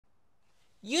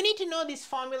You need to know this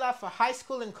formula for high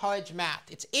school and college math.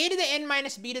 It's a to the n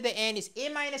minus b to the n is a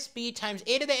minus b times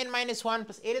a to the n minus 1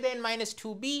 plus a to the n minus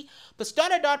 2b plus dot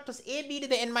dot dot plus ab to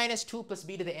the n minus 2 plus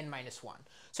b to the n minus 1.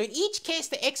 So in each case,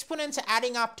 the exponents are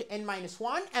adding up to n minus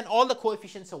 1 and all the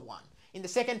coefficients are 1 in the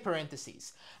second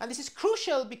parentheses. And this is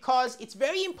crucial because it's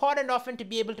very important often to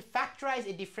be able to factorize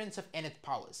a difference of nth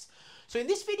powers. So in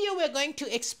this video, we're going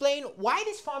to explain why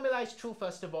this formula is true,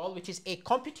 first of all, which is a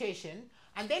computation.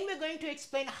 And then we're going to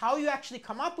explain how you actually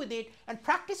come up with it and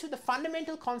practice with the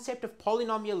fundamental concept of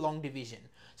polynomial long division.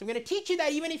 So I'm going to teach you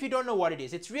that even if you don't know what it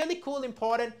is. It's really cool,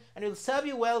 important, and it will serve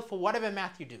you well for whatever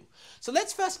math you do. So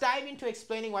let's first dive into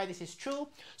explaining why this is true.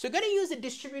 So we're going to use the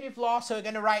distributive law. So we're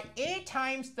going to write a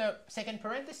times the second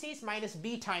parentheses minus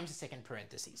b times the second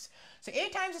parentheses. So a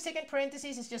times the second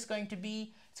parentheses is just going to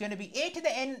be, it's going to be a to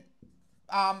the n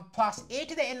plus a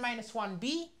to the n minus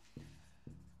 1b.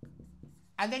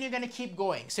 And then you're going to keep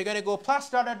going. So you're going to go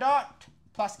plus dot dot dot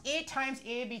plus a times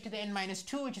ab to the n minus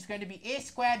 2, which is going to be a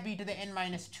squared b to the n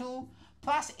minus 2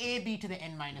 plus ab to the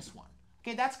n minus 1.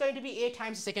 Okay, that's going to be a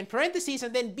times the second parentheses,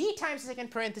 and then b times the second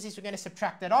parentheses, we're going to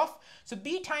subtract that off. So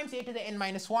b times a to the n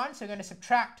minus 1, so we're going to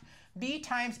subtract b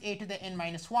times a to the n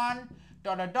minus 1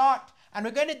 dot dot dot, and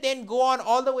we're going to then go on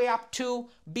all the way up to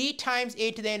b times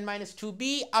a to the n minus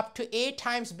 2b up to a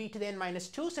times b to the n minus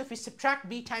 2. So if we subtract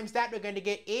b times that, we're going to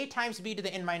get a times b to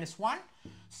the n minus 1.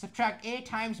 Subtract a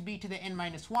times b to the n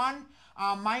minus 1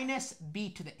 minus b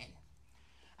to the n.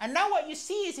 And now what you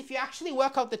see is if you actually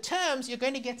work out the terms, you're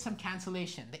going to get some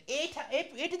cancellation. The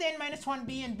a to the n minus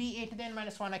 1b and b a to the n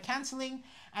minus 1 are cancelling.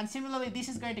 And similarly, this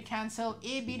is going to cancel.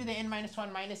 ab to the n minus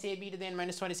 1 minus ab to the n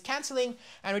minus 1 is cancelling.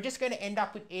 And we're just going to end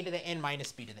up with a to the n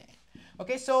minus b to the n.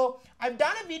 Okay, so I've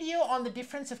done a video on the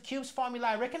difference of cubes formula.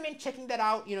 I recommend checking that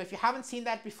out. You know, if you haven't seen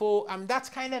that before, that's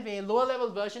kind of a lower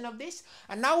level version of this.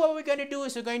 And now what we're going to do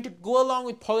is we're going to go along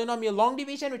with polynomial long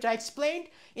division, which I explained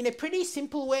in a pretty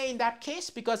simple way in that case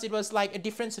because it was like a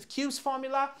difference of cubes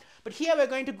formula. But here we're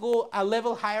going to go a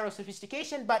level higher of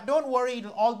sophistication, but don't worry,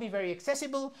 it'll all be very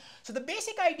accessible. So the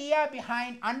basic idea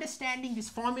behind understanding this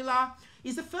formula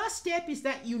is the first step is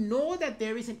that you know that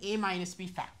there is an a minus b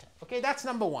factor. Okay, that's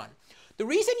number one. The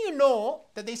reason you know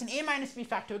that there's an a minus b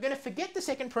factor, we're going to forget the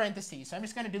second parentheses. So I'm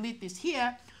just going to delete this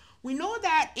here. We know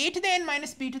that a to the n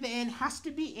minus b to the n has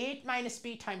to be a minus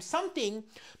b times something,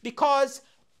 because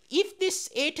if this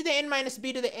a to the n minus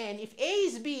b to the n, if a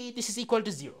is b, this is equal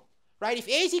to 0. Right? If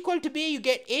a is equal to b, you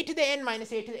get a to the n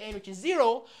minus a to the n, which is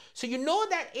 0. So you know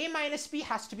that a minus b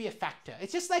has to be a factor.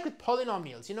 It's just like with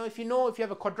polynomials. You know if you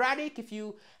have a quadratic, if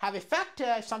you have a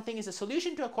factor, if something is a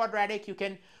solution to a quadratic, you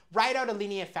can write out a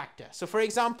linear factor. So for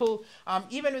example,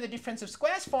 even with the difference of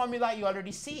squares formula, you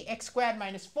already see x squared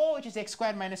minus 4, which is x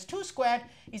squared minus 2 squared,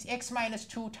 is x minus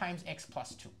 2 times x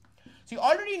plus 2. So you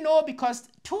already know, because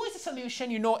 2 is a solution,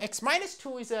 you know x minus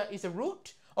 2 is a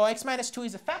root, or x minus 2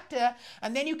 is a factor,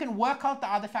 and then you can work out the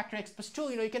other factor x plus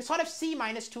 2. You know, you can sort of see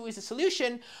minus 2 is a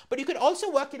solution, but you could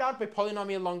also work it out by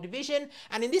polynomial long division.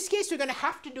 And in this case, we're going to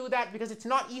have to do that because it's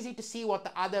not easy to see what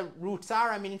the other roots are.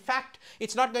 I mean, in fact,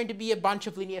 it's not going to be a bunch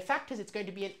of linear factors. It's going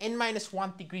to be an n minus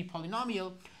 1 degree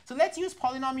polynomial. So let's use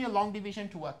polynomial long division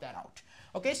to work that out.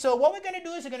 Okay, so what we're going to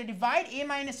do is we're going to divide a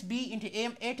minus b into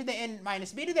a to the n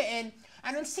minus b to the n,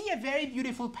 and we'll see a very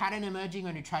beautiful pattern emerging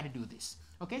when you try to do this.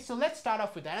 Okay, so let's start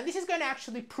off with that. And this is going to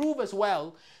actually prove as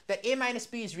well that a minus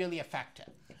b is really a factor.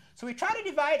 So we try to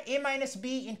divide a minus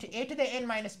b into a to the n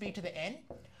minus b to the n.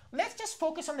 Let's just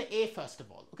focus on the a first of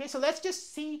all. Okay, so let's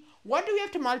just see what do we have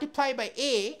to multiply by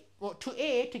a, or to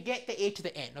a, to get the a to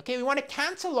the n. Okay, we want to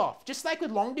cancel off, just like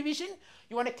with long division,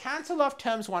 you want to cancel off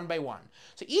terms one by one.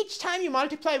 So each time you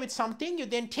multiply with something, you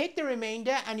then take the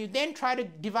remainder and you then try to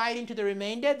divide into the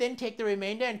remainder, then take the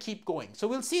remainder and keep going. So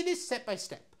we'll see this step by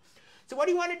step. So what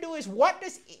you want to do is what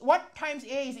times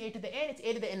a is a to the n? It's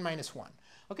a to the n minus 1.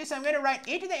 Okay, so I'm going to write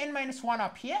a to the n minus 1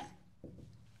 up here.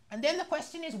 And then the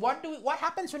question is what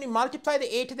happens when we multiply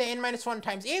the a to the n minus 1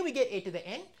 times a? We get a to the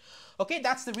n. Okay,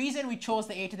 that's the reason we chose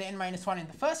the a to the n minus 1 in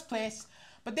the first place.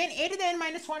 But then a to the n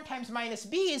minus 1 times minus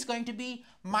b is going to be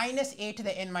minus a to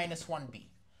the n minus 1b.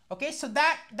 Okay, so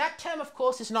that term, of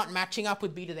course, is not matching up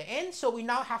with b to the n, so we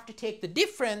now have to take the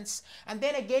difference and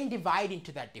then again divide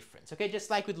into that difference, okay, just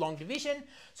like with long division.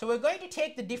 So we're going to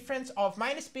take the difference of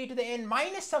minus b to the n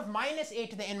minus of minus a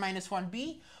to the n minus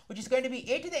 1b, which is going to be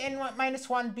a to the n minus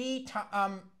 1b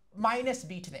minus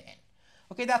b to the n.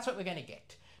 Okay, that's what we're going to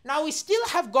get. Now we still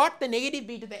have got the negative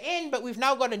b to the n, but we've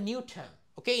now got a new term,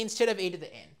 okay, instead of a to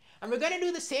the n. And we're going to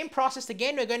do the same process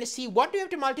again. We're going to see what do we have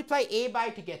to multiply a by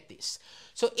to get this.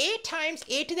 So a times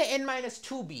a to the n minus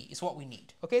 2b is what we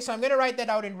need. Okay, so I'm going to write that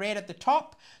out in red at the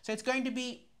top. So it's going to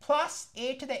be plus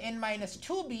a to the n minus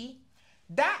 2b.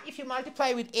 That, if you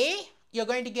multiply with a, you're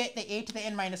going to get the a to the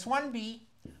n minus 1b.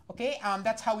 Okay,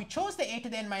 that's how we chose the a to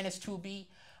the n minus 2b.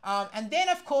 And then,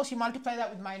 of course, you multiply that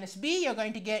with minus b, you're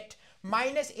going to get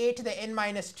minus a to the n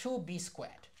minus 2b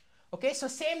squared. Okay, so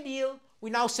same deal. We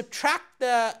now subtract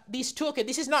these two. Okay,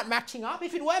 this is not matching up.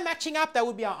 If it were matching up, that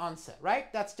would be our answer,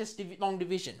 right? That's just long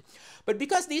division. But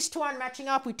because these two aren't matching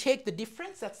up, we take the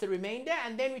difference, that's the remainder,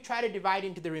 and then we try to divide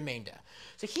into the remainder.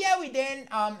 So here we then,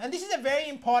 and this is a very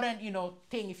important,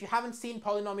 thing if you haven't seen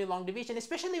polynomial long division,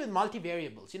 especially with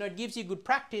multivariables. It gives you good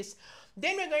practice.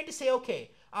 Then we're going to say,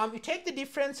 okay, you take the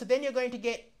difference, so then you're going to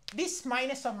get this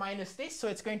minus of minus this, so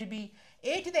it's going to be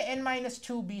a to the n minus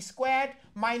 2b squared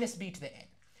minus b to the n.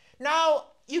 Now,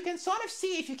 you can sort of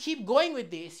see if you keep going with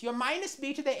this, your minus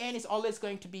b to the n is always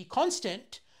going to be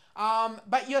constant,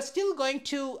 but you're still going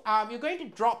to,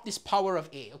 drop this power of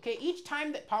a, okay? Each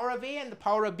time the power of a and the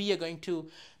power of b are going to,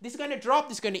 this is going to drop,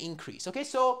 this is going to increase, okay?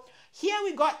 So here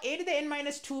we got a to the n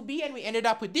minus 2b and we ended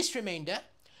up with this remainder.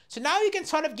 So now you can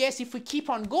sort of guess if we keep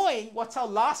on going, what's our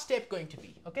last step going to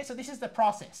be, okay? So this is the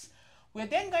process. We're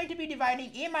then going to be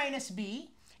dividing a minus b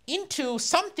into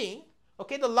something.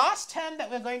 Okay, the last term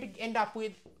that we're going to end up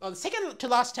with, or the second to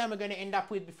last term we're going to end up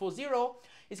with before 0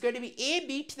 is going to be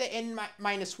ab to the n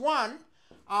minus 1,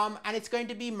 and it's going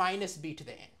to be minus b to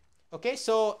the n. Okay,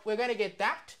 so we're going to get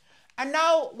that. And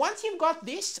now, once you've got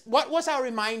this, what was our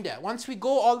remainder? Once we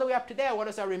go all the way up to there, what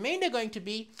is our remainder going to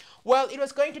be? Well, it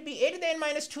was going to be a to the n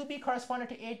minus 2b corresponding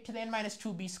to a to the n minus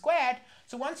 2b squared.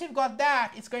 So once you've got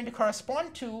that, it's going to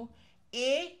correspond to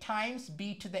a times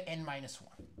b to the n minus 1.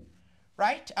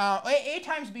 Right? A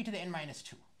times b to the n minus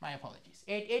 2. My apologies.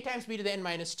 A times b to the n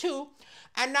minus 2.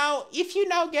 And now, if you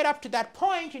now get up to that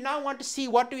point, you now want to see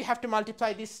what do we have to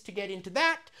multiply this to get into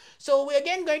that. So we're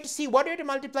again going to see what do we have to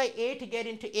multiply a to get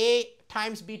into a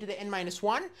times b to the n minus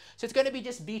 1. So it's going to be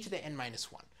just b to the n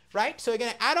minus 1. Right? So we're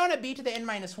going to add on a b to the n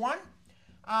minus 1.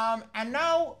 And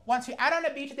now, once we add on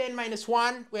a b to the n minus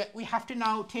 1, we have to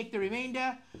now take the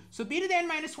remainder. So b to the n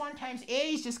minus 1 times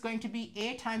a is just going to be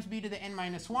a times b to the n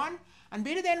minus 1. And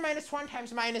b to the n minus 1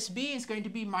 times minus b is going to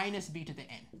be minus b to the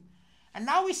n. And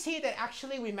now we see that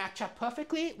actually we match up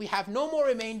perfectly. We have no more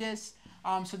remainders.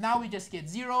 So now we just get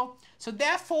 0. So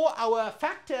therefore, our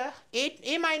factor,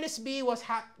 a minus b,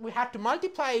 we had to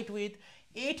multiply it with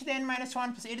a to the n minus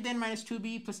 1 plus a to the n minus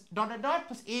 2b plus dot dot dot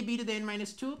plus ab to the n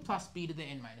minus 2 plus b to the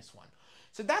n minus 1.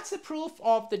 So that's the proof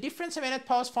of the difference of nth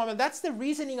powers formula. That's the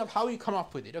reasoning of how you come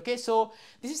up with it. Okay, so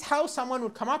this is how someone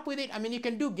would come up with it. I mean, you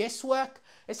can do guesswork.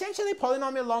 Essentially,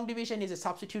 polynomial long division is a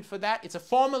substitute for that. It's a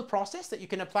formal process that you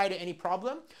can apply to any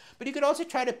problem. But you could also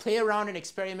try to play around and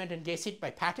experiment and guess it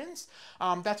by patterns.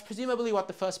 That's presumably what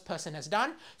the first person has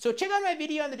done. So check out my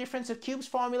video on the difference of cubes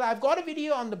formula. I've got a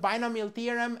video on the binomial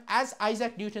theorem as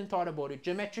Isaac Newton thought about it,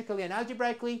 geometrically and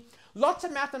algebraically. Lots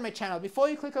of math on my channel. Before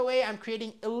you click away, I'm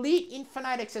creating elite,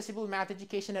 infinite, accessible math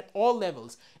education at all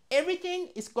levels. Everything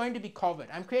is going to be covered.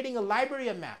 I'm creating a library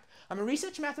of math. I'm a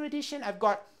research mathematician. I've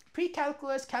got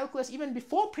precalculus, calculus, even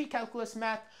before precalculus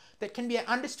math that can be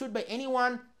understood by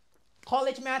anyone.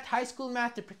 College math, high school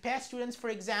math to prepare students for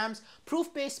exams,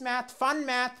 proof-based math, fun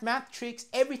math, math tricks,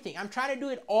 everything. I'm trying to do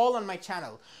it all on my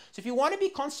channel. So if you want to be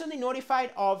constantly notified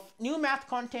of new math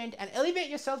content and elevate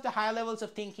yourself to higher levels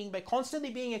of thinking by constantly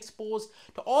being exposed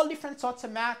to all different sorts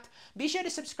of math, be sure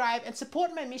to subscribe and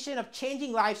support my mission of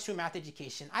changing lives through math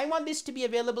education. I want this to be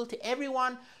available to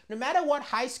everyone, no matter what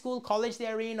high school, college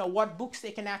they're in, or what books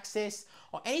they can access,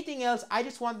 or anything else. I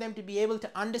just want them to be able to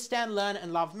understand, learn,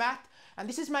 and love math. And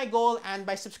this is my goal, and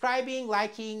by subscribing,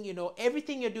 liking,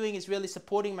 everything you're doing is really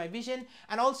supporting my vision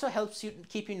and also helps you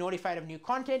keep you notified of new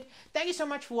content. Thank you so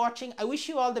much for watching. I wish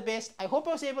you all the best. I hope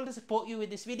I was able to support you with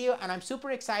this video, and I'm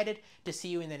super excited to see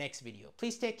you in the next video.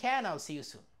 Please take care, and I'll see you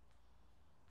soon.